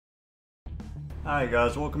Hi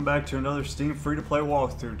guys, welcome back to another Steam free-to-play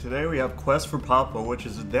walkthrough. Today we have Quest for Papa, which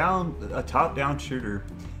is a top-down shooter.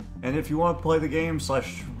 And if you want to play the game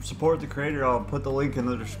 / support the creator, I'll put the link in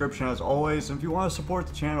the description as always. And if you want to support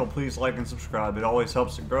the channel, please like and subscribe. It always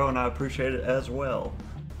helps it grow and I appreciate it as well.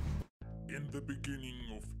 In the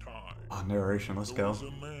beginning of time, Narration, let's there go. was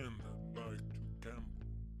a man that liked to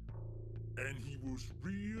gamble, and he was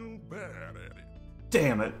real bad at it.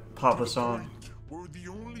 Damn it, Papa To the song. point where the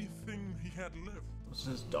only thing he had left This is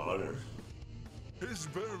his daughter. his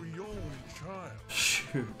very own child,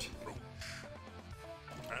 Shoot. Roach.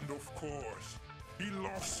 And of course, he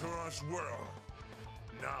lost her as well.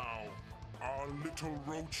 Now, our little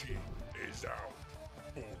Roachy is out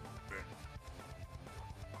for them.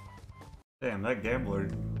 Damn, that gambler.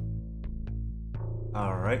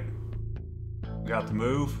 Alright. Got the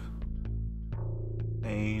move.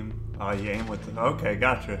 Aim. Oh, you aim with the... Okay,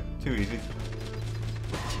 gotcha. Too easy.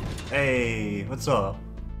 Hey, what's up?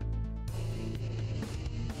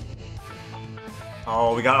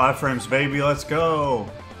 Oh, we got iframes, baby. Let's go.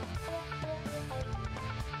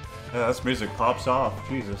 Yeah, this music pops off.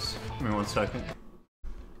 Jesus. Give me 1 second.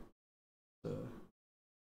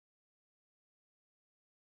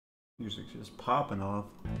 Music's just popping off.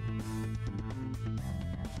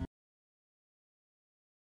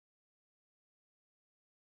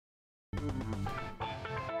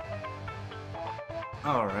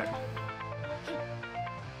 Alright.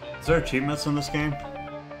 Is there achievements in this game?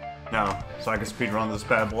 No, so I can speedrun this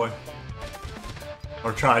bad boy.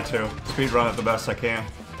 Or try to. Speedrun it the best I can.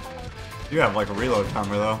 You have like a reload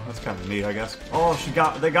timer though. That's kind of neat, I guess. Oh,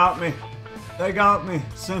 they got me! They got me!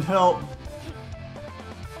 Send help!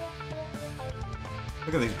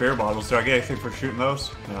 Look at these beer bottles. Do I get anything for shooting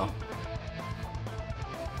those? No.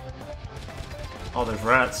 Oh, there's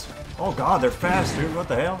rats. Oh god, they're fast, dude. What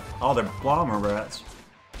the hell? Oh, they're bomber rats.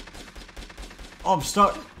 Oh, I'm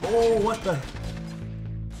stuck. Oh, what the?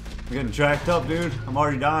 I'm getting jacked up, dude. I'm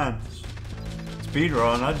already dying. Speed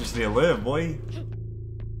run. I just need to live, boy.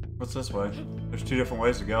 What's this way? There's 2 different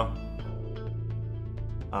ways to go.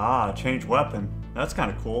 Ah, change weapon. That's kind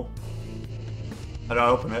of cool. How do I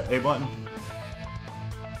open it? A button.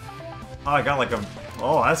 Oh, I got like a...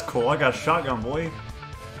 Oh, that's cool. I got a shotgun, boy.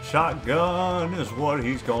 Shotgun is what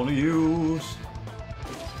he's gonna use.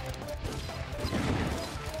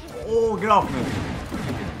 Oh, get off me.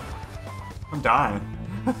 I'm dying.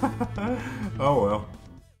 Oh, well.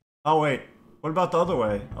 Oh, wait. What about the other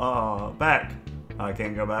way? Back. I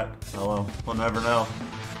can't go back. Oh, well. We'll never know.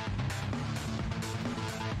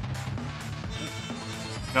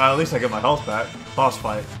 No, at least I get my health back. Boss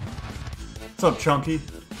fight. What's up, Chunky?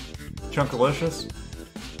 Chunkalicious?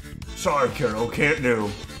 Sorry, Carol. Can't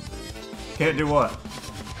do. Can't do what?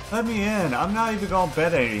 Let me in. I'm not even gonna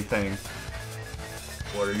bet anything.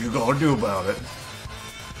 What are you gonna do about it?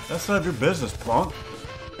 That's none of your business, punk.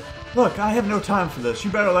 Look, I have no time for this.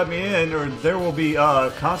 You better let me in or there will be,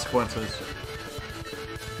 consequences.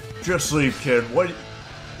 Just sleep, kid.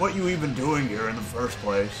 What you even doing here in the first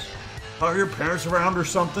place? Are your parents around or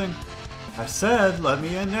something? I said, let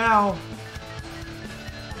me in now.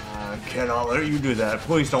 I cannot let you do that.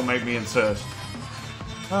 Please don't make me insist.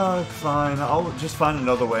 Fine. I'll just find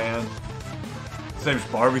another way in. His name's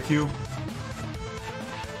Barbecue.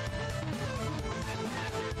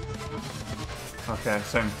 Okay,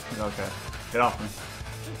 same. Okay. Get off me.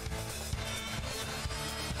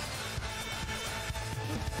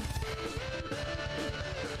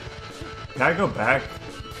 Can I go back?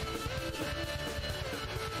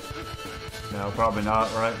 No, probably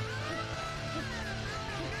not, right?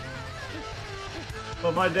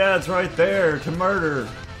 But my dad's right there to murder.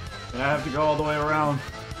 And I have to go all the way around.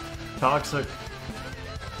 Toxic.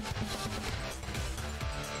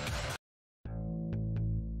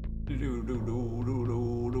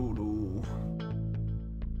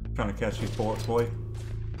 Trying to catch these bullets, boy.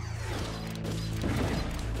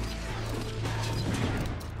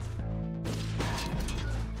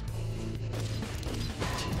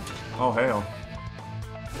 Oh, hell.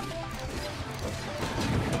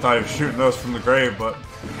 I thought he was shooting those from the grave, but...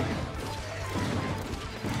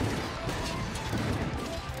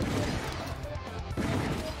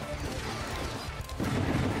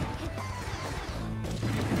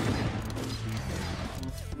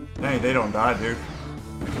 Dang, they don't die, dude.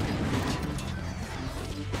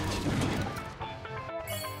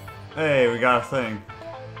 Hey, we got a thing.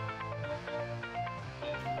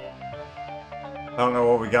 I don't know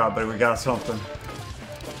what we got, but we got something.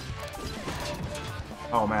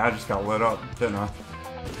 Oh man, I just got lit up, didn't I?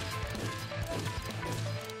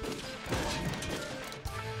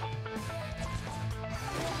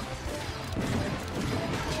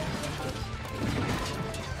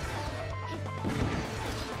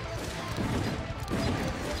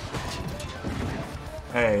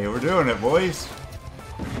 Hey, we're doing it, boys.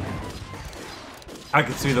 I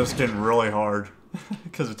could see this getting really hard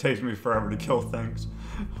because it takes me forever to kill things.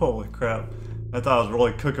 Holy crap. I thought I was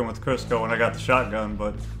really cooking with Crisco when I got the shotgun,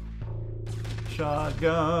 but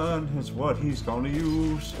shotgun is what he's gonna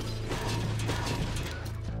use.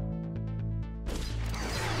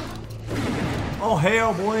 Oh,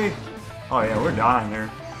 hell, boy. Oh, yeah, we're dying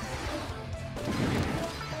here.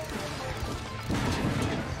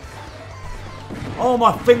 Oh,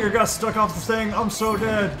 my finger got stuck off the thing. I'm so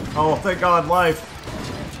dead. Oh, thank God, life.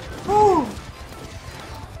 Woo!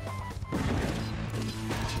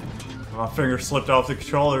 My finger slipped off the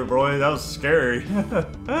controller, boy. That was scary.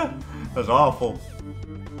 That was awful.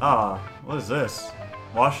 Ah, what is this?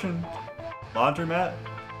 Washing? Laundromat?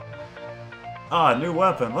 Ah, new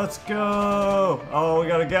weapon. Let's go! Oh, we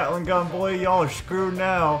got a Gatling gun, boy. Y'all are screwed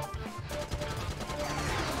now.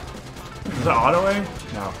 Is that auto aim?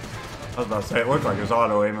 No. I was about to say, it looked like it was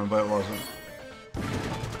auto aiming, but it wasn't.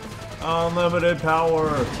 Unlimited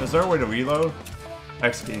power. Is there a way to reload?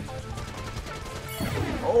 X key.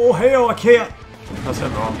 Oh, hell, I can't. I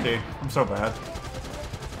said the wrong key. I'm so bad.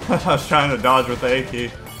 I was trying to dodge with the A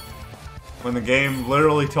key. When the game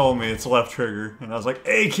literally told me it's left trigger. And I was like,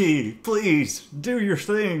 A key, please, do your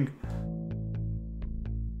thing.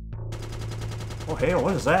 Oh, hell,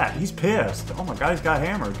 what is that? He's pissed. Oh my God, he's got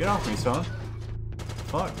hammer. Get off me, son.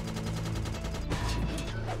 Fuck.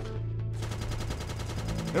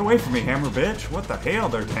 Get away from me, hammer bitch. What the hell,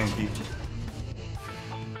 they're tanky.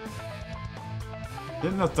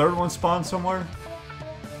 Didn't the third one spawn somewhere?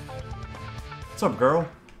 What's up, girl?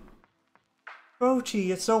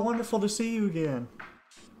 Rochi, it's so wonderful to see you again.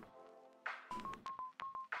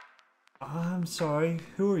 I'm sorry,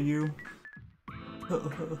 who are you?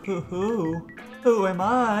 Who am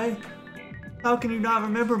I? How can you not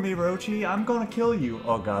remember me, Rochi? I'm gonna kill you.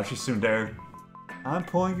 Oh god, she's soon there. I'm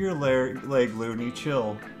pulling your leg, Looney,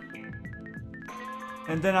 chill.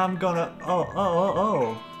 And then I'm gonna...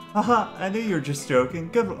 Oh. Haha, I knew you were just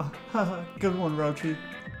joking. Good one, Rochi.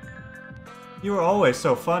 You were always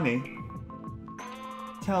so funny.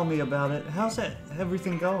 Tell me about it. How's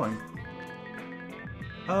everything going?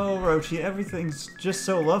 Oh, Rochi, everything's just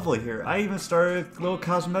so lovely here. I even started a little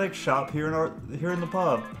cosmetic shop here in the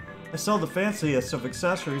pub. I sell the fanciest of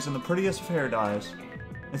accessories and the prettiest of hair dyes.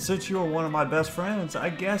 And since you are one of my best friends, I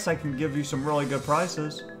guess I can give you some really good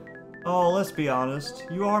prices. Oh, let's be honest.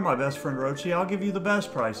 You are my best friend, Rochi. I'll give you the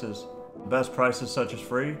best prices. The best prices such as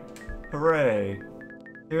free? Hooray.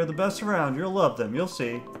 They're the best around. You'll love them. You'll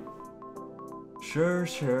see. Sure.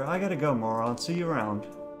 I gotta go, moron. See you around.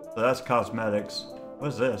 So that's cosmetics.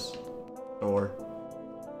 What is this? Door.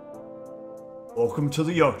 Welcome to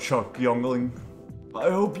the Yuck Chuck, youngling. I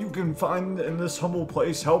hope you can find in this humble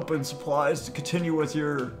place help and supplies to continue with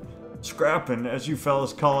your scrapping, as you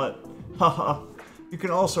fellas call it. Haha. You can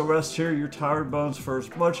also rest here your tired bones for as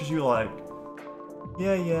much as you like.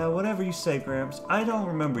 Yeah, whatever you say, Gramps. I don't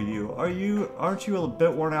remember you. Aren't you a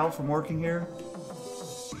bit worn out from working here?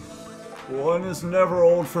 One is never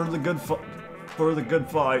old for the good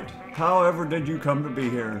fight. However did you come to be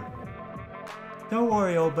here? Don't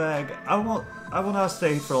worry, old bag. I will not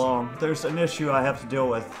stay for long. There's an issue I have to deal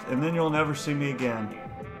with, and then you'll never see me again.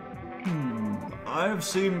 I have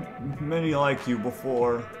seen many like you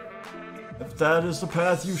before. If that is the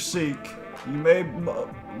path you seek, you may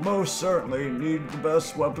most certainly need the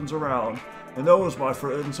best weapons around, and those, my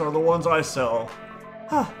friends, are the ones I sell.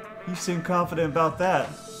 Ha! You seem confident about that.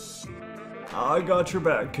 I got your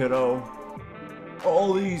back, kiddo.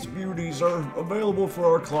 All these beauties are available for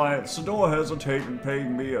our clients, so don't hesitate in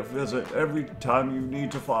paying me a visit every time you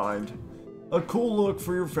need to find a cool look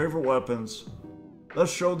for your favorite weapons.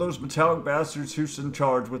 Let's show those metallic bastards who's in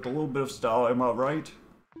charge with a little bit of style, am I right?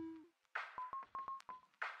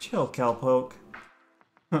 Chill, cowpoke.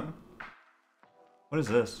 What is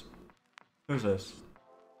this? Who's this?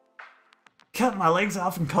 Cut my legs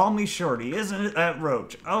off and call me Shorty, isn't it that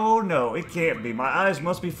roach? Oh no, it can't be. My eyes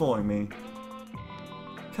must be fooling me.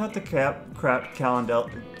 Cut the crap calendula.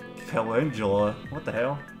 What the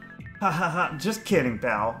hell? Ha, just kidding,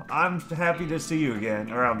 pal. I'm happy to see you again,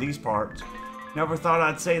 around these parts. Never thought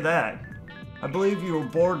I'd say that. I believe you were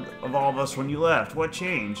bored of all of us when you left. What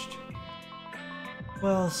changed?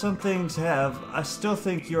 Well, some things have. I still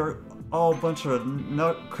think you're all a bunch of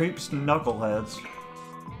creeps and knuckleheads.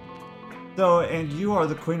 Though, and you are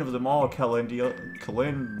the queen of them all, Calendula.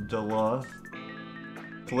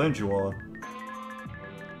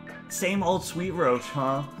 Same old sweet roach,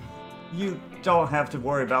 huh? You don't have to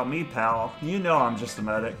worry about me, pal. You know I'm just a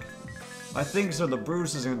medic. My things are the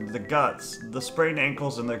bruises and the guts, the sprained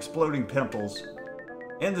ankles and the exploding pimples.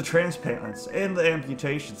 And the transplants, and the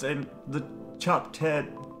amputations, and the chopped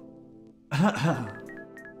head.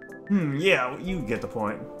 Yeah, you get the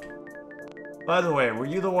point. By the way, were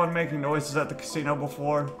you the one making noises at the casino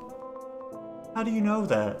before? How do you know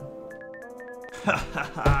that?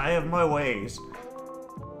 I have my ways.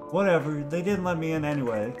 Whatever, they didn't let me in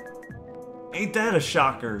anyway. Ain't that a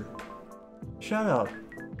shocker? Shut up.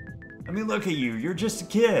 I mean, look at you, you're just a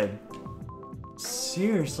kid.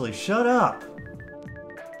 Seriously, shut up.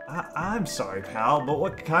 I'm sorry, pal, but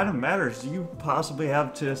what kind of matters do you possibly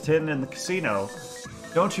have to hidden in the casino?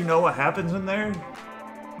 Don't you know what happens in there?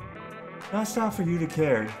 That's not for you to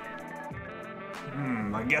care.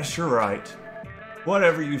 I guess you're right.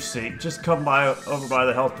 Whatever you seek, just come over by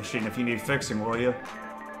the health machine if you need fixing, will you?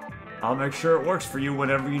 I'll make sure it works for you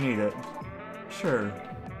whenever you need it. Sure.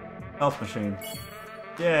 Health machine.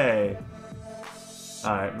 Yay.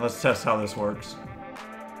 Alright, let's test how this works.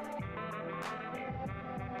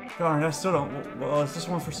 Darn, I still don't... Well, is this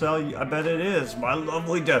one for sale? I bet it is. My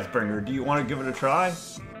lovely Deathbringer. Do you want to give it a try?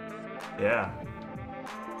 Yeah.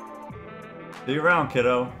 See you around,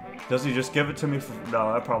 kiddo. Does he just give it to me for...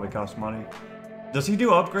 No, that probably costs money. Does he do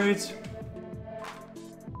upgrades?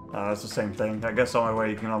 It's the same thing. I guess the only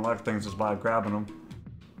way you can unlock things is by grabbing them.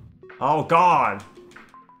 Oh, God!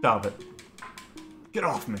 Stop it. Get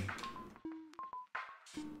off me.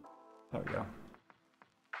 There we go.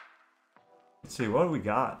 Let's see, what do we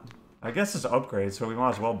got? I guess it's upgrades, so we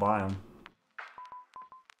might as well buy them.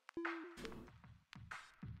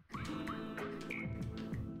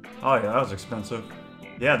 Oh yeah, that was expensive.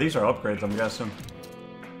 Yeah, these are upgrades, I'm guessing.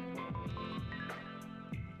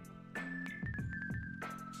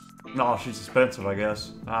 No, she's expensive, I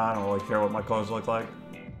guess. I don't really care what my clothes look like.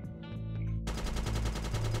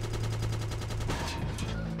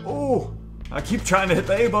 Oh! I keep trying to hit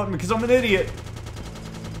the A button because I'm an idiot!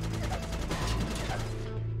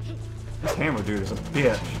 This hammer dude is a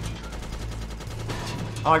bitch.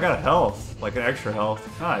 Oh, I got a health. Like an extra health.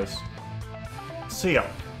 Nice. See ya.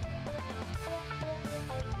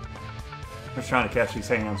 Just trying to catch these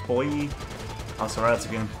hands, boy. Oh, so rats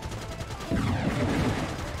again.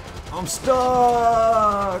 I'm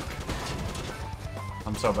stuck!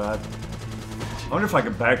 I'm so bad. I wonder if I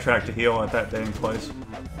could backtrack to heal at that dang place.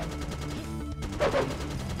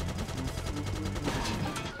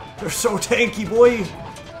 They're so tanky, boy!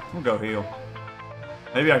 We'll go heal.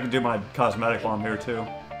 Maybe I can do my cosmetic while I'm here, too.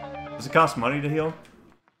 Does it cost money to heal?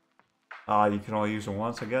 You can only use it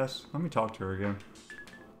once, I guess. Let me talk to her again.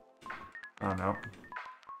 Oh, no.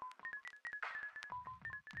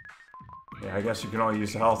 Yeah, I guess you can only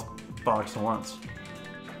use the health box once.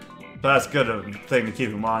 So that's good a thing to keep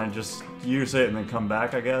in mind. Just use it and then come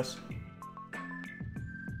back, I guess.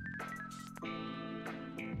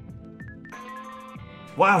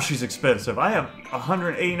 Wow, she's expensive. I have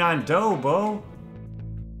 189 dough, Bo.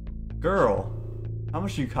 Girl, how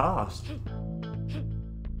much do you cost?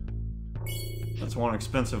 That's one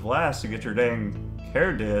expensive lass to get your dang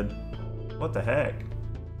hair did. What the heck?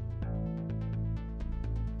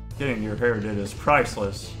 Getting your hair did is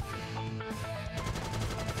priceless.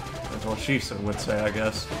 That's what she would say, I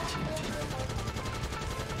guess.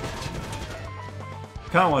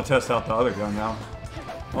 Kinda want to test out the other gun now.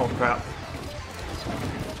 Oh crap.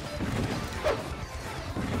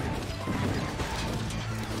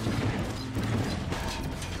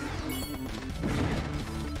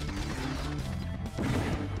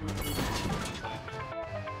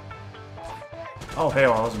 Oh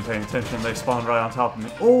hell, I wasn't paying attention. They spawned right on top of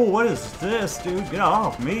me. Oh, what is this, dude? Get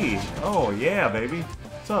off me. Oh yeah, baby.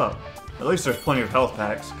 What's up? At least there's plenty of health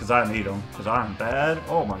packs, because I need them. Because I'm bad.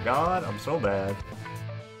 Oh my god, I'm so bad.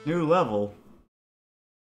 New level.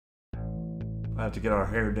 I have to get our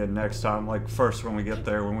hair did next time, like first when we get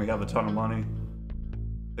there, when we have a ton of money.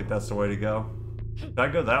 I think that's the way to go. Should I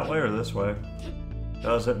go that way or this way?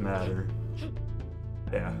 Doesn't matter.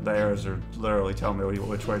 Yeah, the arrows are literally telling me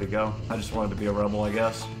which way to go. I just wanted to be a rebel, I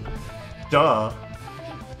guess. Duh.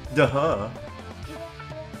 Duh.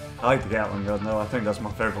 I like the Gatling gun, though. I think that's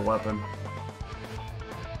my favorite weapon.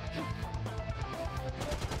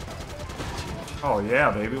 Oh,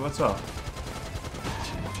 yeah, baby. What's up?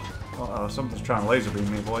 Uh-oh, something's trying to laser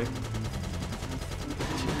beam me, boy.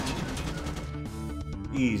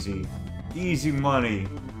 Easy. Easy money.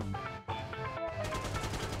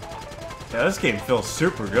 Yeah, this game feels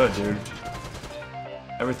super good, dude.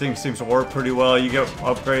 Everything seems to work pretty well. You get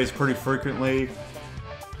upgrades pretty frequently.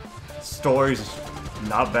 Story's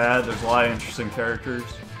not bad. There's a lot of interesting characters.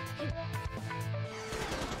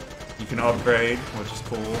 You can upgrade, which is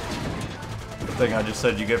cool. The thing I just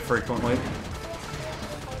said you get frequently.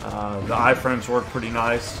 The iframes work pretty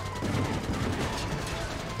nice.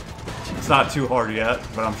 not too hard yet,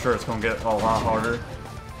 but I'm sure it's gonna get a lot harder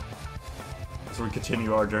as we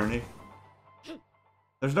continue our journey.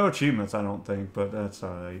 There's no achievements, I don't think, but that's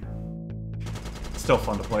alright. It's still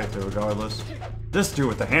fun to play through regardless. This dude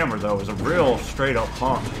with the hammer, though, is a real straight-up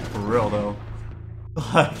punk. For real, though.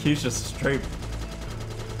 Like, he's just a straight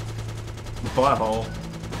butthole.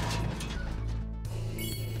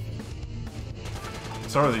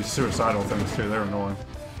 So are these suicidal things, too. They're annoying.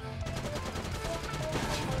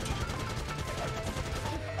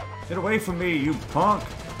 Get away from me, you punk!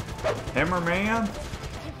 Hammer man!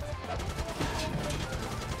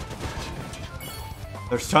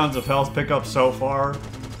 There's tons of health pickups so far,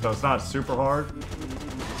 so it's not super hard.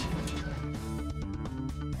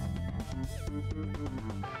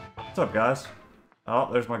 What's up, guys? Oh,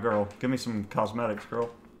 there's my girl. Give me some cosmetics, girl.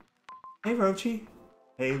 Hey, Rochi.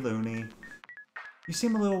 Hey, Looney. You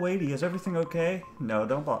seem a little weighty. Is everything okay? No,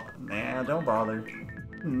 don't bother. Nah, don't bother.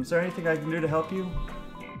 Is there anything I can do to help you?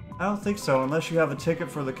 I don't think so, unless you have a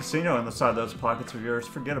ticket for the casino inside those pockets of yours.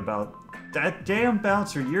 Forget about it. That damn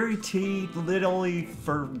bouncer, Yuri T. literally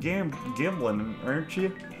for gambling, aren't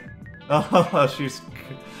you? Oh, she's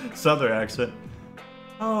southern accent.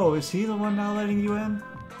 Oh, is he the one not letting you in?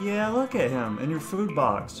 Yeah, look at him, in your food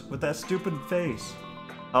box, with that stupid face.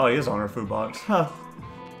 Oh, he is on her food box. Huh.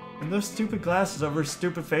 And those stupid glasses over his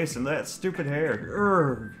stupid face and that stupid hair.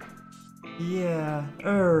 Urgh. Yeah,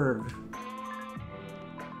 urgh.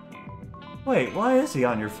 Wait, why is he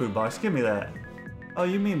on your food box? Give me that. Oh,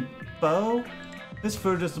 you mean Bo? This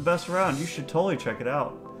food is the best around. You should totally check it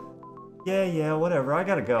out. Yeah, whatever. I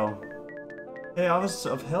gotta go. Hey, I was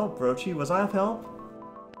of help, Rochi. Was I of help?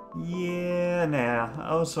 Yeah, nah.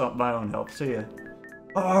 I was of my own help. See ya.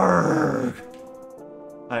 Arrgh.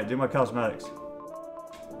 Alright, do my cosmetics.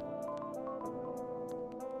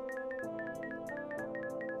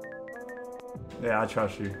 Yeah, I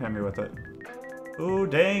trust you. Hit me with it. Ooh,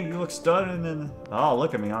 dang, you look stunning and... Oh,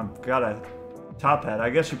 look at me. I've got a top hat. I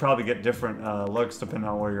guess you probably get different looks depending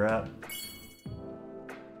on where you're at.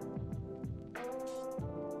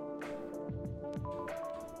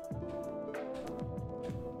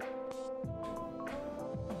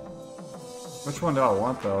 Which one do I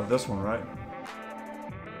want, though? This one, right?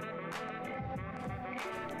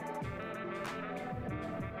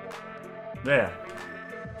 Yeah.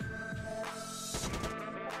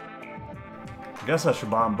 I guess I should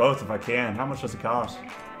buy them both if I can. How much does it cost?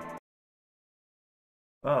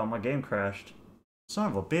 Oh, my game crashed. Son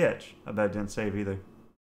of a bitch. I bet it didn't save either.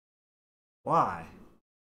 Why?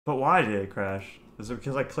 But why did it crash? Is it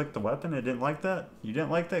because I clicked the weapon? It didn't like that? You didn't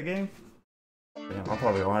like that game? Damn, I'll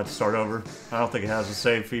probably have to start over. I don't think it has a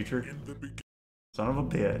save feature. Son of a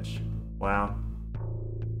bitch. Wow.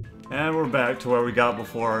 And we're back to where we got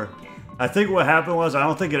before. I think what happened was, I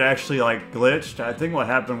don't think it actually like glitched. I think what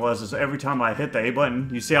happened was is every time I hit the A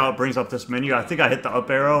button, you see how it brings up this menu? I think I hit the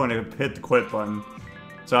up arrow and it hit the quit button.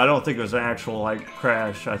 So I don't think it was an actual like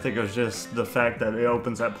crash. I think it was just the fact that it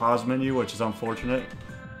opens that pause menu, which is unfortunate.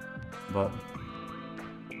 But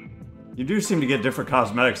you do seem to get different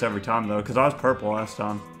cosmetics every time though, because I was purple last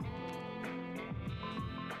time.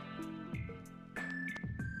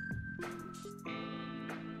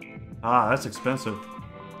 Ah, that's expensive.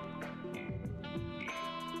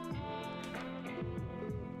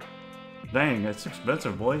 Dang, that's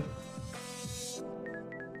expensive, boy.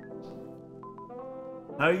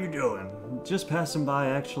 How you doing? Just passing by,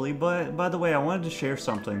 actually, but by the way, I wanted to share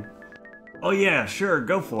something. Oh yeah, sure,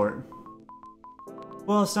 go for it.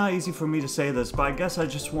 Well, it's not easy for me to say this, but I guess I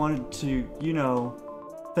just wanted to, you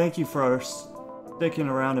know, thank you for sticking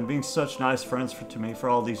around and being such nice friends to me for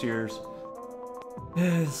all these years.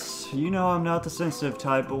 Yes, you know I'm not the sensitive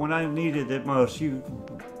type, but when I needed it most, you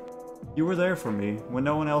were there for me, when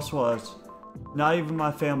no one else was. Not even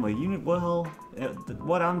my family. Well,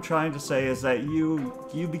 what I'm trying to say is that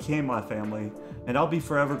you became my family, and I'll be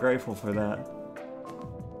forever grateful for that. ...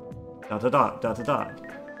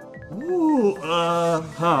 Ooh,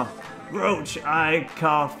 Roach, I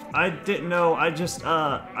coughed. I didn't know, I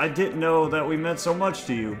didn't know that we meant so much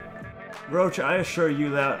to you. Roach, I assure you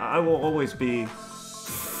that I will always be...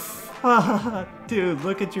 Dude,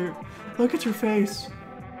 look at your face.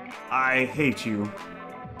 I hate you.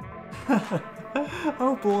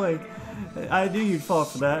 Oh boy, I knew you'd fall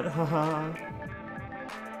for that. Haha.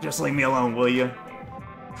 Just leave me alone, will you?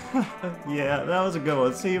 Yeah, that was a good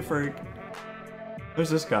one. See you, freak. Who's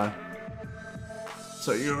this guy?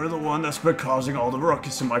 So you're the one that's been causing all the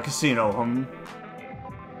ruckus in my casino,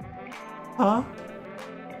 Huh?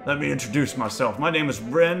 Let me introduce myself. My name is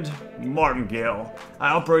Rend Martingale. I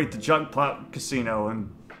operate the Junk Pot Casino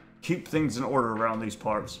and keep things in order around these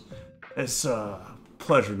parts. It's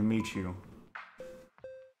pleasure to meet you.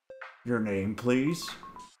 Your name, please?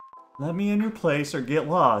 Let me in your place or get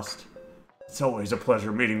lost. It's always a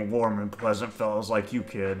pleasure meeting warm and pleasant fellows like you,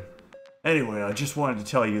 kid. Anyway, I just wanted to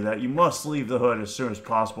tell you that you must leave the hood as soon as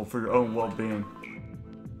possible for your own well-being.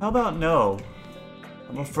 How about no?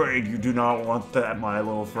 I'm afraid you do not want that, my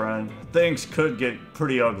little friend. Things could get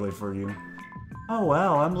pretty ugly for you. Oh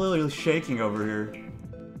wow, I'm literally shaking over here.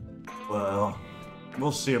 Well,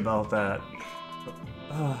 we'll see about that.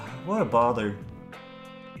 What a bother.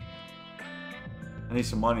 I need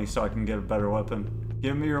some money so I can get a better weapon.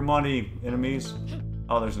 Give me your money, enemies.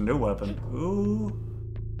 Oh, there's a new weapon. Ooh.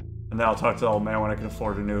 And then I'll talk to the old man when I can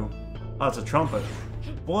afford a new. Oh, it's a trumpet.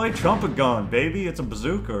 Boy, trumpet gun, baby. It's a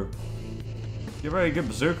bazooka. Get ready to get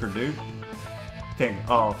bazooka, dude. King.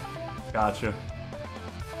 Oh, gotcha.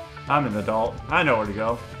 I'm an adult. I know where to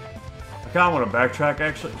go. I kind of want to backtrack,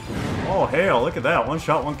 actually. Oh, hell, look at that. One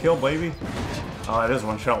shot, one kill, baby. Oh, it is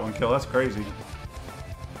one shot, one kill. That's crazy.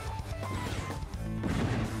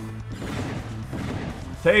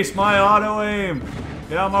 Taste my auto aim.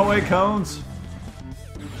 Get out of my way, cones.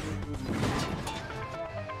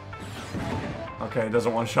 Okay, it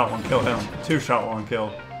doesn't one shot, one kill him. Two shot, one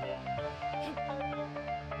kill.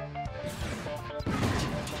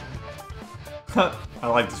 I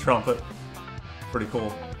like the trumpet. Pretty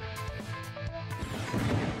cool.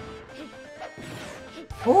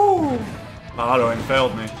 Ooh! My auto aim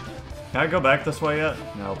failed me. Can I go back this way yet?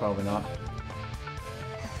 No, probably not.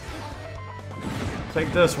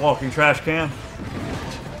 Take this, walking trash can.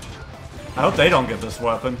 I hope they don't get this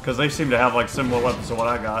weapon, because they seem to have like similar weapons to what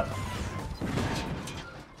I got.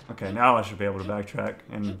 Okay, now I should be able to backtrack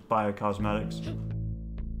and buy cosmetics.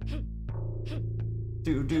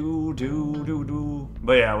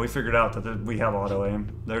 But yeah, we figured out that we have auto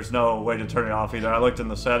aim. There's no way to turn it off either. I looked in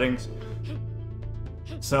the settings.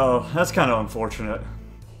 So, that's kind of unfortunate.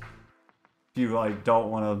 If you like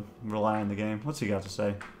don't want to rely on the game. What's he got to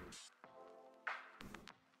say?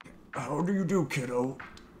 How do you do, kiddo?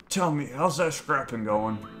 Tell me, how's that scrapping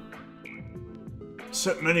going?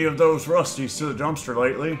 Sent many of those rusties to the dumpster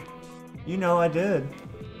lately. You know I did.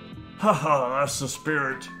 Haha, that's the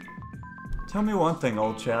spirit. Tell me one thing,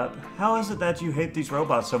 old chap. How is it that you hate these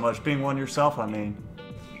robots so much, being one yourself, I mean?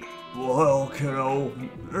 Well, kiddo,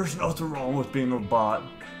 there's nothing wrong with being a bot.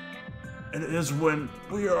 It is when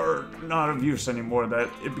we are not of use anymore that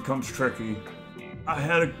it becomes tricky. I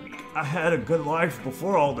had a good life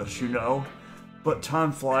before all this, you know. But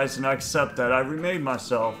time flies and I accept that I remade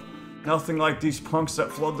myself. Nothing like these punks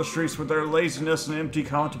that flood the streets with their laziness and empty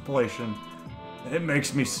contemplation. It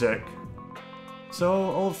makes me sick. So,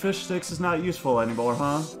 old fish sticks is not useful anymore,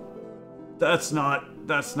 huh? That's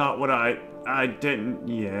not what I didn't,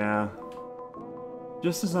 yeah.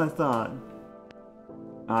 Just as I thought.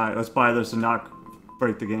 Alright, let's buy this and not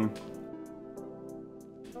break the game.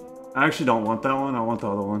 I actually don't want that one, I want the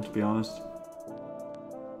other one, to be honest.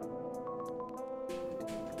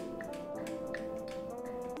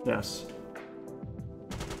 Yes.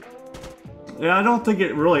 Yeah, I don't think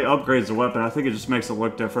it really upgrades the weapon. I think it just makes it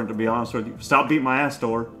look different, to be honest with you. Stop beating my ass,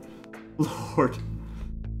 door. Lord.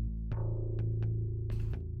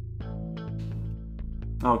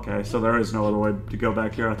 Okay, so there is no other way to go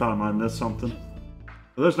back here. I thought I might have missed something.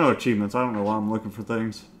 But there's no achievements. I don't know why I'm looking for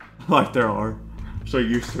things. Like there are. I'm so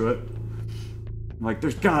used to it. Like,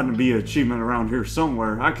 there's gotta be an achievement around here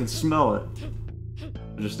somewhere. I can smell it.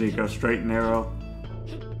 I just need to go straight and narrow.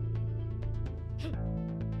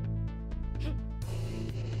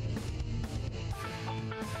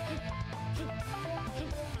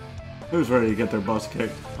 Who's ready to get their butts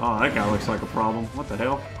kicked? Oh, that guy looks like a problem. What the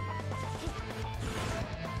hell?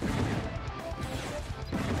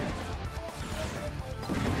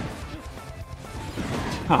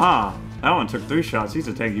 Haha! That one took 3 shots. He's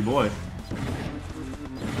a tanky boy.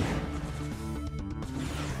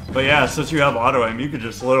 But yeah, since you have auto aim, you could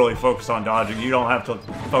just literally focus on dodging. You don't have to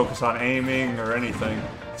focus on aiming or anything.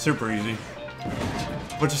 Super easy.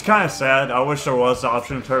 Which is kind of sad. I wish there was the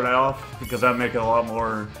option to turn it off, because that'd make it a lot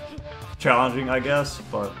more challenging, I guess,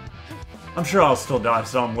 but I'm sure I'll still die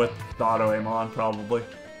some with the auto aim on, probably.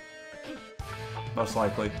 Most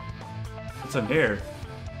likely. What's in here?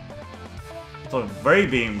 It's a ray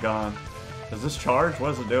beam gun. Does this charge?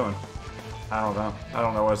 What is it doing? I don't know. I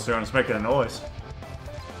don't know what it's doing. It's making a noise.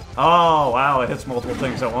 Oh, wow, it hits multiple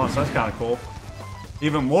things at once. That's kind of cool.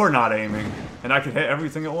 Even more not aiming. And I can hit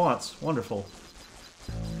everything at once. Wonderful.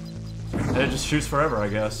 And it just shoots forever, I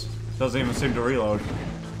guess. Doesn't even seem to reload.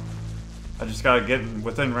 I just gotta get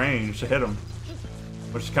within range to hit him.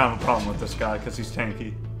 Which is kind of a problem with this guy, because he's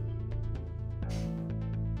tanky.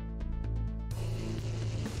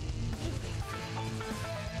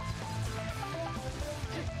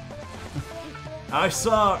 I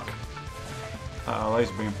suck!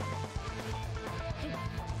 Laser beam.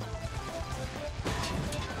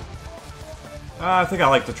 I think I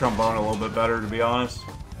like the trombone a little bit better, to be honest.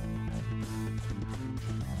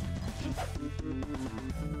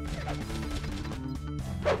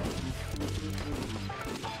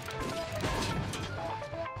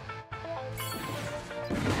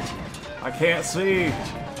 I can't see!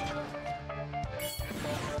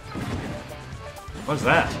 What's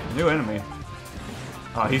that? New enemy.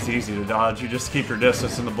 Oh, he's easy to dodge. You just keep your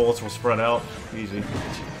distance and the bullets will spread out. Easy.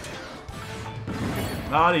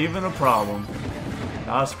 Not even a problem.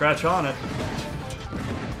 Not a scratch on it.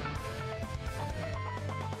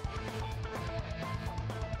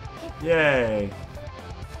 Yay.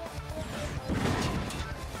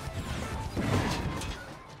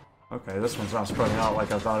 Okay, this one's not spreading out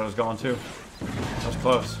like I thought it was going to. That was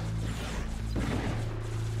close.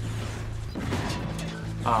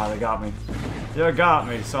 Ah, they got me. You got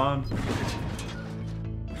me, son.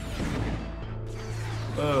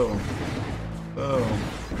 Boom. Boom.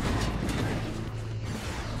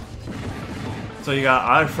 So you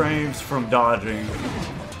got iframes from dodging.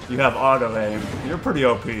 You have auto aim. You're pretty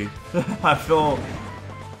OP. I feel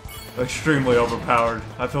extremely overpowered.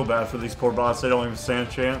 I feel bad for these poor bots. They don't even stand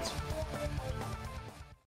a chance.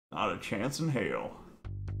 Not a chance in hell.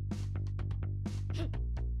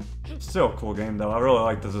 Still a cool game though. I really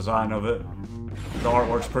like the design of it. The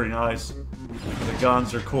artwork's pretty nice. The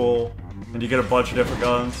guns are cool. And you get a bunch of different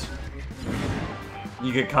guns.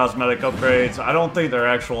 You get cosmetic upgrades. I don't think they're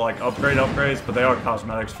actual like upgrades, but they are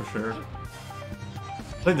cosmetics for sure.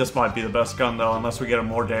 I think this might be the best gun though, unless we get a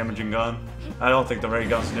more damaging gun. I don't think the ray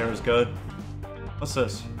gun's near as good. What's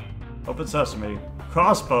this? Open sesame.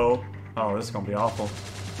 Crossbow? Oh, this is gonna be awful.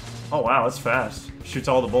 Oh wow, it's fast. Shoots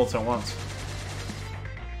all the bullets at once.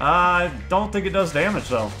 I don't think it does damage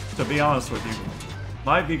though, to be honest with you.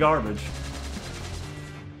 Might be garbage.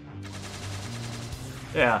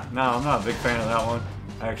 Yeah, no, I'm not a big fan of that one,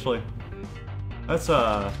 actually. That's,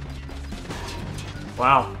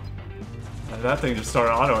 wow. That thing just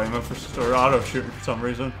started auto-aiming or auto-shooting for some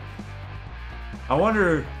reason. I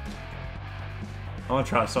wonder... I want to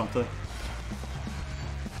try something.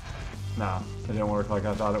 Nah, it didn't work like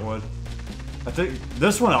I thought it would. I think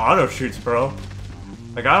this one auto-shoots, bro.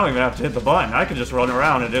 Like, I don't even have to hit the button. I could just run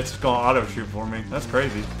around and it's gonna auto-shoot for me. That's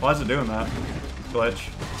crazy. Why is it doing that? Glitch.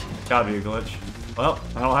 Gotta be a glitch. Well,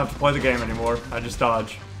 I don't have to play the game anymore. I just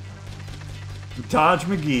dodge. Dodge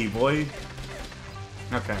McGee, boy.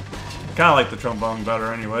 Okay. I kinda like the trombone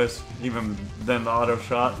better anyways, even than the auto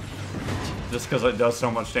shot. Just because it does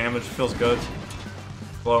so much damage. It feels good.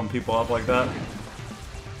 Blowing people up like that.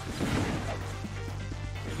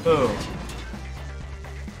 Boom.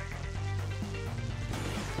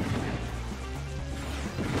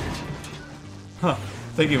 Huh.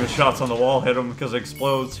 I think even shots on the wall hit him because it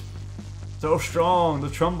explodes. So strong. The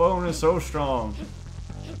trombone is so strong.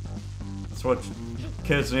 That's what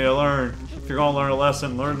kids need to learn. If you're gonna learn a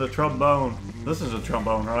lesson, learn the trombone. This is a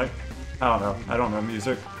trombone, right? I don't know. I don't know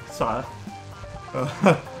music. Sorry.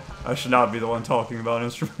 I should not be the one talking about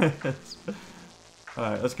instruments.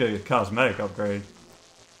 Alright, let's get a cosmetic upgrade.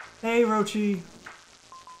 Hey, Rochi.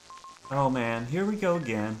 Oh man, here we go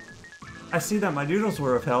again. I see that my noodles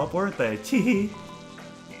were of help, weren't they? Teehee.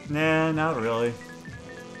 Nah, not really.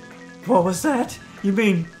 What was that? You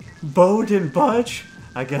mean Bo didn't budge?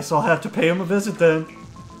 I guess I'll have to pay him a visit then.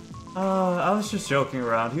 I was just joking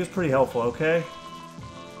around. He was pretty helpful, okay?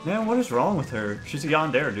 Man, what is wrong with her? She's a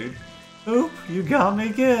yandere, dude. Oop, you got me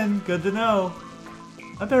again. Good to know.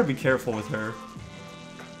 I better be careful with her.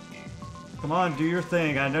 Come on, do your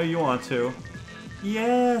thing. I know you want to.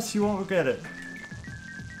 Yes, you won't regret it.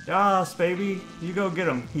 Yas, baby. You go get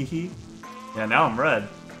him. Hee hee. Yeah, now I'm red.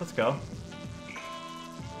 Let's go.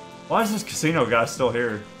 Why is this casino guy still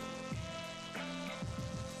here?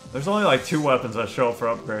 There's only like 2 weapons that show up for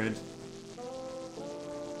upgrades.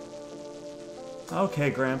 Okay,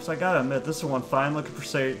 Gramps, I gotta admit, this is one fine looking for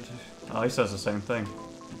sage. Oh, he says the same thing.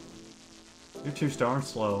 You're too darn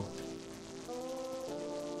slow.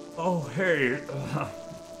 Oh, hey.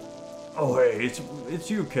 Oh, hey, it's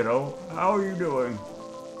you, kiddo. How are you doing?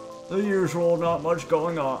 The usual, not much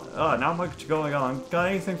going on. Not much going on. Got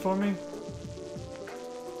anything for me?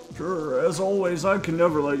 Sure, as always, I can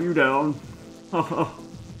never let you down.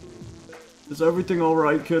 Is everything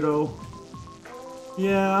alright, kiddo?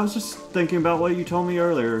 Yeah, I was just thinking about what you told me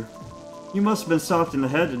earlier. You must have been soft in the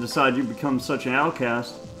head to decide you'd become such an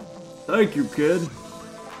outcast. Thank you, kid.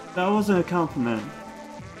 That wasn't a compliment.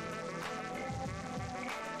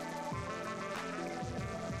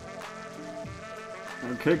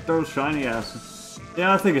 I'll kick those shiny asses.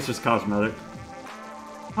 Yeah, I think it's just cosmetic.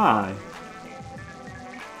 Hi.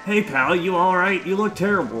 Hey pal, you alright? You look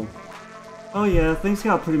terrible. Oh yeah, things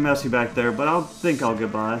got pretty messy back there, but I think I'll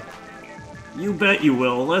get by. You bet you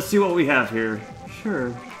will. Let's see what we have here. Sure.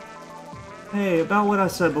 Hey, about what I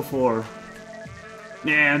said before.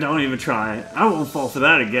 Nah, don't even try it. I won't fall for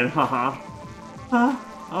that again, haha. Huh?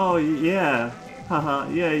 Oh, yeah. Haha,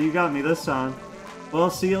 yeah, you got me this time. Well,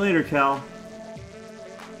 see you later, Cal.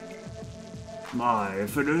 My,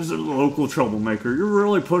 if it isn't a local troublemaker, you're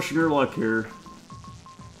really pushing your luck here.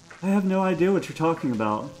 I have no idea what you're talking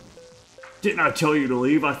about. Didn't I tell you to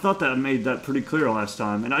leave? I thought that I made that pretty clear last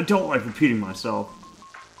time, and I don't like repeating myself.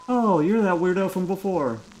 Oh, you're that weirdo from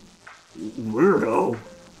before. Weirdo?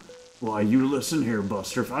 Why, you listen here,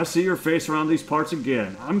 Buster. If I see your face around these parts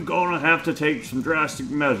again, I'm gonna have to take some drastic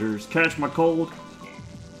measures. Catch my cold?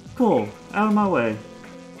 Cool. Out of my way.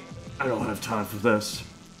 I don't have time for this.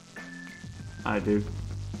 I do.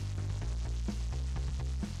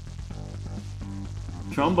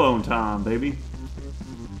 Trombone time, baby.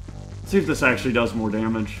 See if this actually does more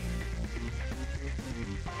damage.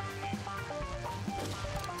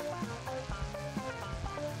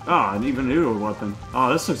 Ah, an even newer weapon.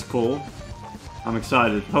 Oh, this looks cool. I'm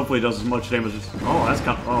excited. Hopefully it does as much damage as... Oh,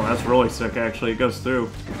 that's really sick, actually. It goes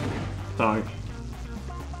through. Sorry.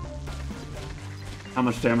 How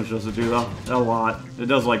much damage does it do, though? A lot. It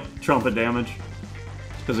does, like, trumpet damage.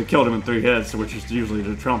 Because it killed him in 3 hits, which is usually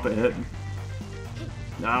the trumpet hit.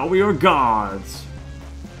 Now we are gods.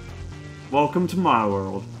 Welcome to my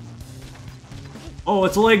world. Oh,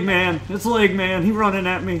 it's Leg Man. It's Leg Man. He running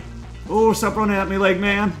at me. Oh, stop running at me, Leg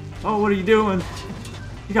Man. Oh, what are you doing?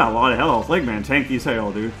 You got a lot of health. Leg Man, tanky as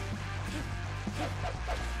hell, dude.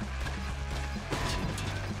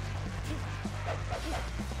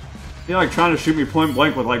 He's like trying to shoot me point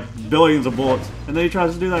blank with like billions of bullets. And then he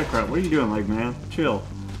tries to do that crap. What are you doing, Leg Man? Chill.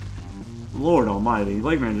 Lord almighty.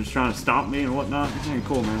 Leg Man just trying to stop me and whatnot. It ain't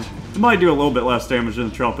cool, man. It might do a little bit less damage than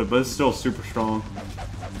the trumpet, but it's still super strong.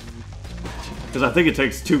 Because I think it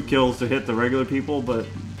takes 2 kills to hit the regular people, but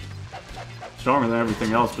stronger than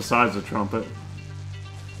everything else besides the trumpet.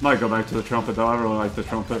 Might go back to the trumpet though, I really like the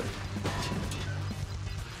trumpet.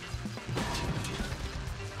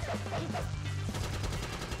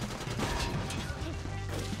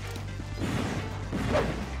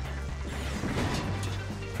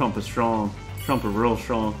 Trumpet's strong. Trumpet real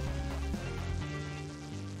strong.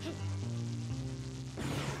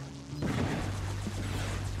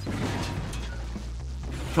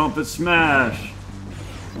 Trumpet smash!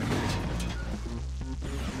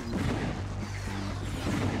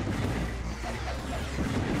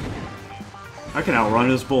 I can outrun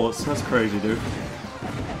his bullets. That's crazy, dude.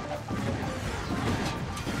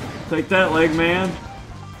 Take that, Leg Man.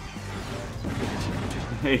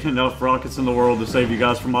 Ain't enough rockets in the world to save you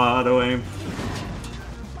guys from my auto-aim.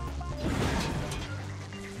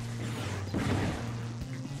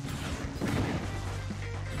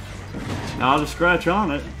 Now I'll just scratch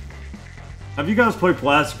on it. Have you guys played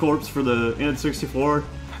Blast Corps for the N64?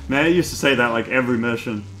 Man, I used to say that like every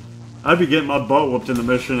mission. I'd be getting my butt whooped in the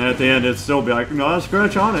mission, and at the end it'd still be like, no, I'll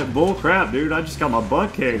scratch on it. Bull crap, dude. I just got my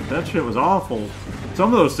butt kicked. That shit was awful.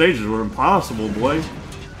 Some of those stages were impossible, boy.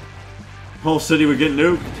 Whole city would get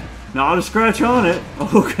nuked. Now I'll just scratch on it.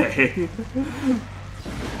 Okay.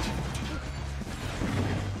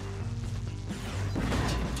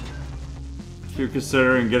 If you're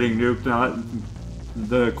considering getting nuked not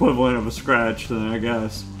the equivalent of a scratch, then I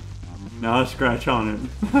guess. Now I'll scratch on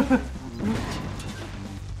it.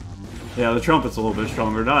 Yeah, the trumpet's a little bit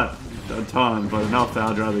stronger. Not a ton, but enough that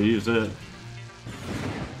I'd rather use it.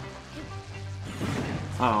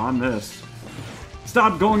 Oh, I missed.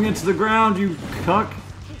 Stop going into the ground, you cuck!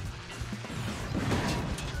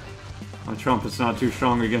 My trumpet's not too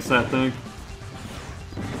strong against that thing.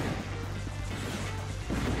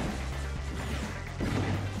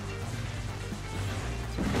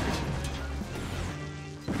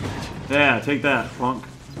 Yeah, take that, punk.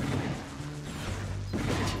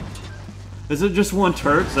 Is it just one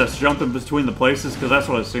turret that's jumping between the places? Because that's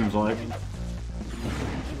what it seems like.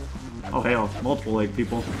 Oh hell, multiple leg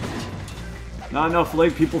people. Not enough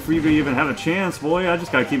leg people for you to even have a chance, boy. I just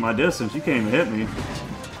gotta keep my distance. You can't even hit me.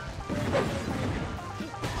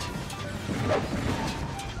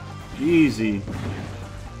 Easy.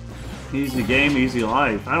 Easy game, easy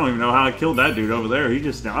life. I don't even know how I killed that dude over there. He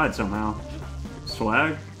just died somehow.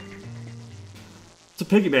 Swag. It's a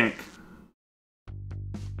piggy bank.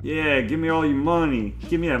 Yeah, give me all your money.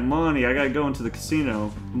 Give me that money. I gotta go into the casino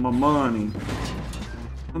with my money.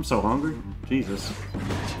 I'm so hungry. Jesus.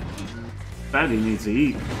 Fatty needs to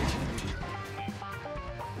eat.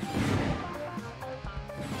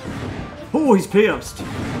 Oh, he's pissed.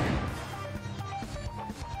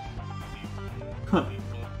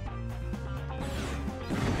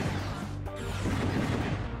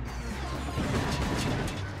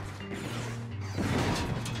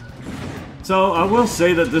 So I will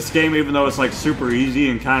say that this game, even though it's like super easy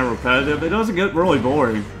and kind of repetitive, it doesn't get really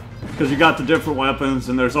boring. Because you got the different weapons,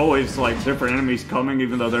 and there's always like different enemies coming,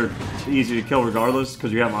 even though they're easy to kill regardless,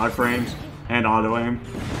 because you have iframes and auto aim.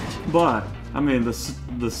 But I mean, the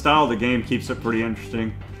style of the game keeps it pretty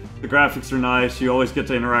interesting. The graphics are nice. You always get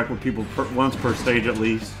to interact with people once per stage at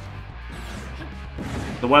least.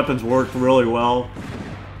 The weapons work really well.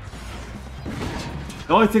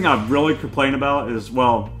 The only thing I really complain about is,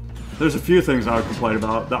 well, there's a few things I would complain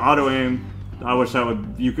about. The auto aim, I wish that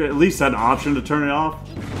you could at least have an option to turn it off.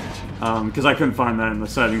 Because I couldn't find that in the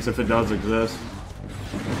settings if it does exist.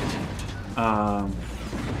 And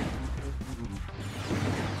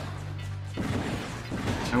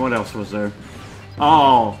what else was there?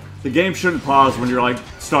 Oh, the game shouldn't pause when you're like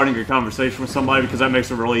starting a conversation with somebody, because that makes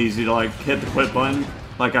it really easy to like hit the quit button,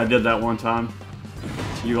 like I did that one time.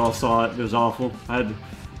 You all saw it. It was awful.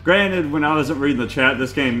 Granted, when I wasn't reading the chat,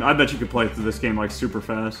 this game, I bet you could play through this game like super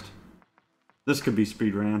fast. This could be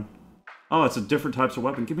speedran. Oh, it's a different types of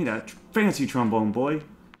weapon. Give me that fancy trombone, boy.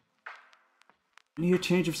 I need a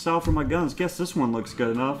change of style for my guns. Guess this one looks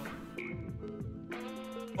good enough.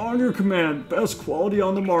 On your command, best quality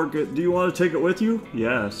on the market. Do you want to take it with you?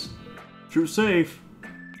 Yes. True safe.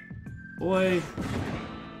 Boy.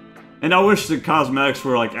 And I wish the cosmetics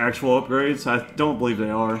were like actual upgrades. I don't believe they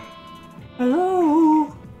are. Hello?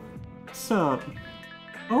 What's up?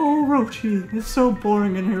 Oh, Rochi, it's so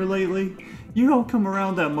boring in here lately. You don't come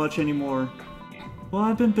around that much anymore. Well,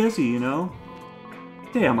 I've been busy, you know.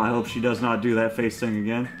 Damn, I hope she does not do that face thing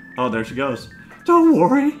again. Oh, there she goes. Don't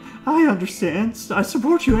worry, I understand. I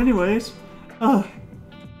support you anyways. I'll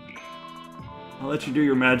let you do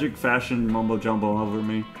your magic fashion mumbo-jumbo over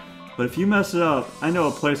me. But if you mess it up, I know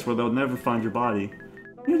a place where they'll never find your body.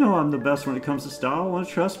 You know I'm the best when it comes to style. Want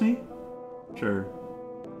to trust me? Sure.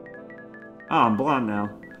 Oh, I'm blonde now.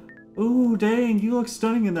 Ooh, dang, you look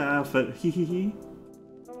stunning in that outfit. Hee.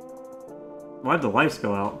 Why'd the lights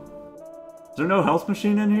go out? Is there no health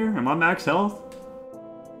machine in here? Am I max health?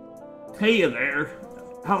 Hey there.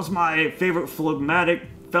 How's my favorite phlegmatic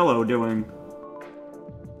fellow doing?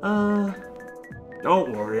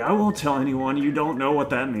 Don't worry, I won't tell anyone. You don't know what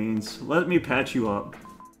that means. Let me patch you up.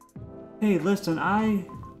 Hey, listen,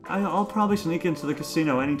 I'll probably sneak into the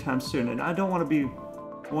casino anytime soon, and I don't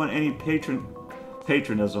want any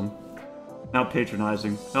patronism. Not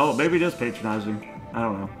patronizing. Oh, maybe it is patronizing. I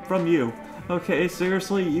don't know. From you. Okay,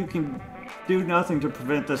 seriously, you can do nothing to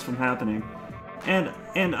prevent this from happening. And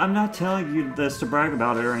I'm not telling you this to brag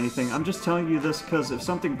about it or anything. I'm just telling you this because if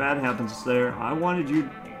something bad happens there, I wanted you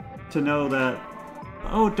to know that...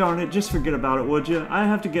 Oh, darn it, just forget about it, would you? I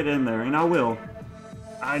have to get in there, and I will.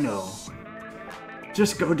 I know.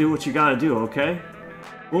 Just go do what you gotta do, okay?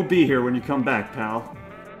 We'll be here when you come back, pal.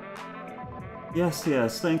 Yes,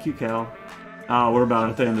 thank you, Cal. Oh, we're about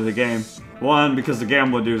at the end of the game. 1, because the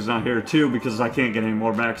gambler dude's not here. 2, because I can't get any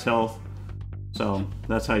more max health. So,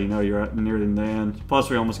 that's how you know you're nearing the end. Plus,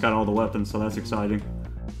 we almost got all the weapons, so that's exciting.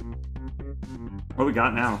 What we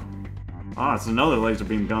got now? Ah, it's another laser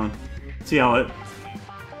beam gun. See how it...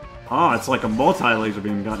 Ah, it's like a multi-laser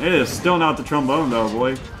beam gun. It is still not the trombone, though,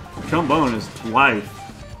 boy. The trombone is life.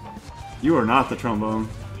 You are not the trombone.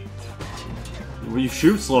 Well, you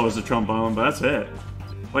shoot slow as the trombone, but that's it.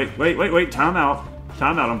 Wait, time out.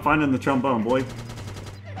 Time out, I'm finding the trombone, boy.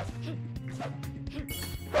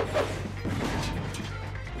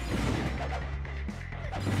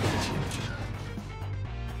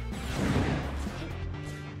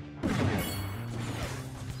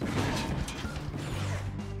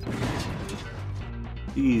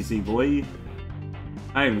 Easy, boy.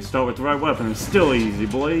 I didn't even start with the right weapon. It's still easy,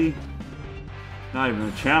 boy. Not even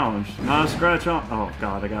a challenge. Not a scratch on... Oh,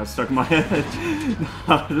 God, I got it stuck in my head.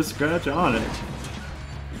 Not a scratch on it.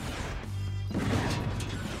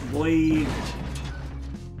 Boy.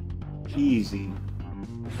 Easy.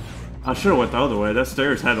 I should have went the other way. That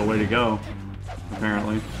stairs had a way to go.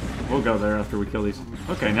 Apparently. We'll go there after we kill these.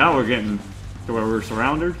 Okay, now we're getting to where we're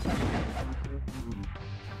surrounded.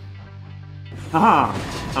 Haha!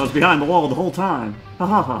 I was behind the wall the whole time. Ha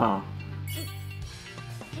ha ha.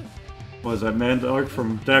 Was that Mandark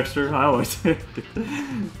from Dexter? I always did.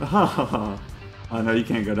 Ha ha ha. I know you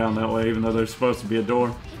can't go down that way even though there's supposed to be a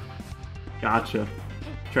door. Gotcha.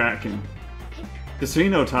 Tracking.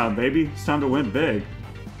 Casino time, baby. It's time to win big.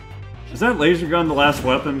 Is that laser gun the last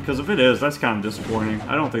weapon? Because if it is, that's kind of disappointing.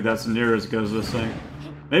 I don't think that's near as good as this thing.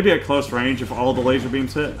 Maybe at close range if all the laser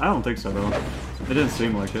beams hit? I don't think so though. It didn't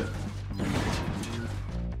seem like it.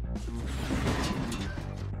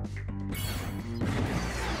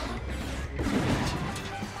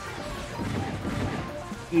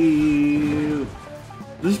 Ew.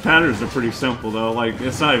 These patterns are pretty simple though, like,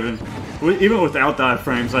 it's not even... Even without the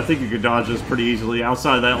iframes, I think you could dodge this pretty easily.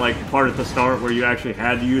 Outside of that, like, part at the start where you actually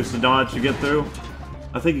had to use the dodge to get through,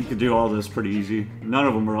 I think you could do all this pretty easy. None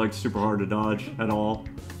of them are, like, super hard to dodge at all.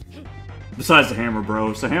 Besides the Hammer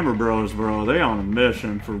Bros. The Hammer Bros, bro, they on a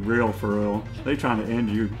mission for real, for real. They trying to end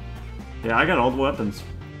you. Yeah, I got all the weapons.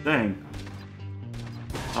 Dang.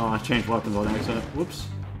 Oh, I changed weapons on accident. Whoops.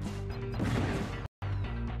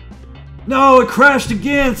 No, it crashed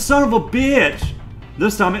again! Son of a bitch!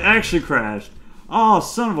 This time it actually crashed. Oh,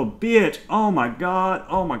 son of a bitch! Oh my god!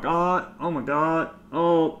 Oh my god! Oh my god!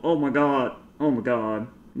 Oh my god! Oh my god!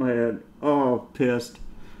 My head. Oh, pissed.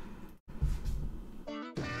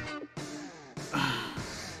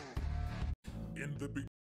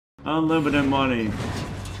 Unlimited money.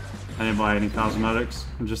 I didn't buy any cosmetics,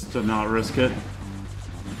 just to not risk it.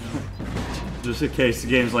 Just in case the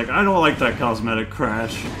game's like, I don't like that cosmetic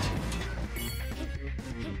crash.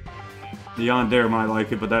 The Yandere might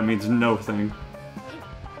like it, but that means no thing.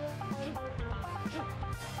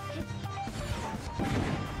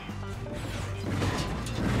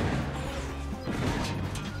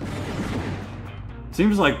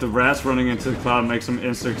 Seems like the rats running into the cloud makes them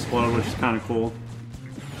instant explode, which is kind of cool.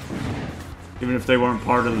 Even if they weren't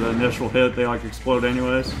part of the initial hit, they like explode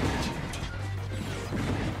anyways.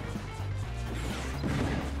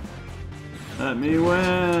 Let me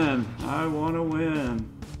win! I want to win.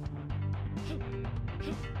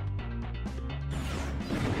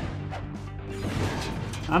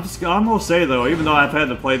 I'm gonna say though, even though I've had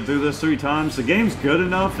to play through this 3 times, the game's good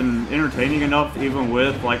enough and entertaining enough, even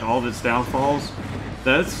with like all of its downfalls,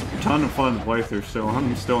 that it's a ton of fun to play through still.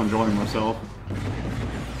 I'm still enjoying myself.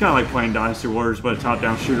 Kind of like playing Dynasty Warriors, but a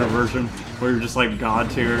top-down shooter version, where you're just like god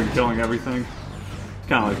tier and killing everything. It's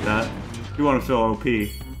kind of like that. If you want to feel OP,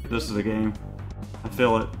 this is the game. I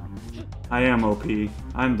feel it. I am OP.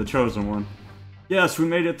 I'm the chosen one. Yes, we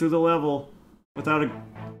made it through the level without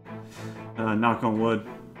a knock on wood.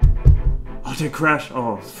 Oh, did it crash?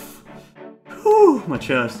 Oh, whew, my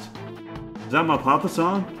chest. Is that my Papa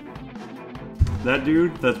song? That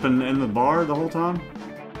dude that's been in the bar the whole time?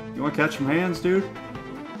 You want to catch some hands, dude?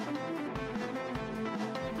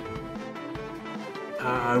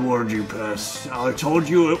 I warned you, Pest. I told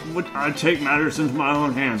you I'd take matters into my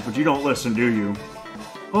own hands, but you don't listen, do you?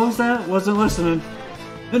 What was that? Wasn't listening.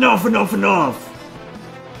 Enough, enough, enough!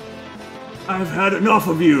 I've had enough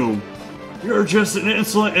of you! You're just an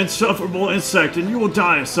insolent, insufferable insect, and you will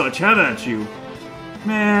die as such. Have at you.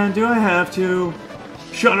 Man, do I have to?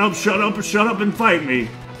 Shut up, and fight me!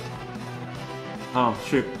 Oh,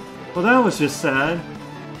 shoot. Well, that was just sad.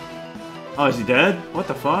 Oh, is he dead? What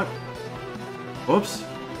the fuck? Whoops.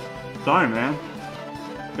 Sorry, man.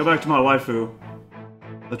 Go back to my waifu.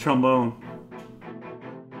 The trombone.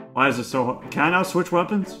 Why is it so hard? Can I now switch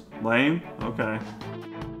weapons? Lame? Okay.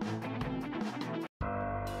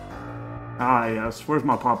 Ah, yes. Where's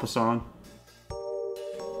my Papa song?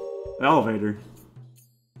 The elevator.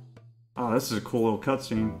 Oh, this is a cool little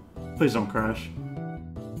cutscene. Please don't crash.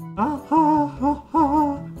 Ah, ah, ah,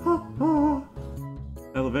 ah, ah, ah.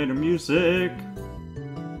 Elevator music.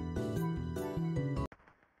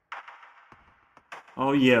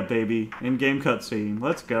 Oh yeah, baby. In-game cutscene.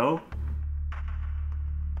 Let's go.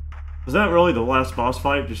 Was that really the last boss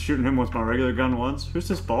fight? Just shooting him with my regular gun once? Who's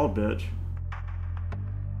this bald bitch?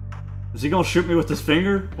 Is he gonna shoot me with his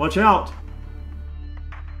finger? Watch out!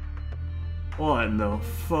 What in the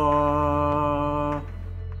fuck?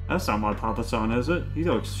 That's not my Papa-san, is it? He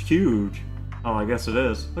looks huge. Oh, I guess it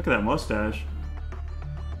is. Look at that mustache.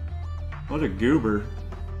 What a goober.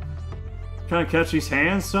 Trying to catch these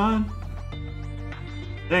hands, son?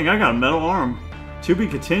 Dang, I got a metal arm. To be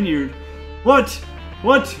continued. What?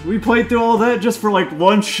 What? We played through all that just for like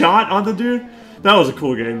one shot on the dude? That was a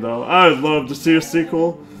cool game though. I would love to see a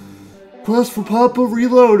sequel. Quest for Papa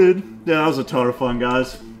Reloaded. Yeah, that was a ton of fun,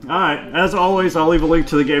 guys. Alright, as always, I'll leave a link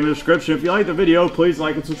to the game in the description. If you like the video, please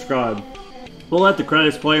like and subscribe. We'll let the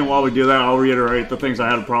credits play, and while we do that, I'll reiterate the things I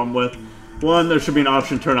had a problem with. 1, there should be an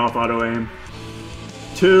option to turn off auto-aim.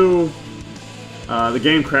 2, the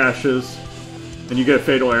game crashes, and you get a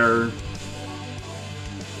fatal error.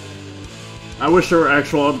 I wish there were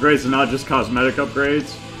actual upgrades and not just cosmetic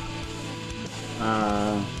upgrades.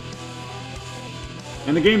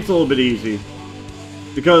 And the game's a little bit easy.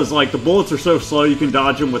 Because, like, the bullets are so slow you can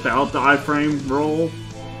dodge them without the iframe roll.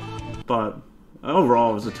 But,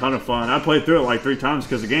 overall, it was a ton of fun. I played through it like 3 times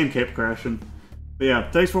because the game kept crashing. But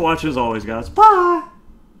yeah, thanks for watching as always, guys. Bye!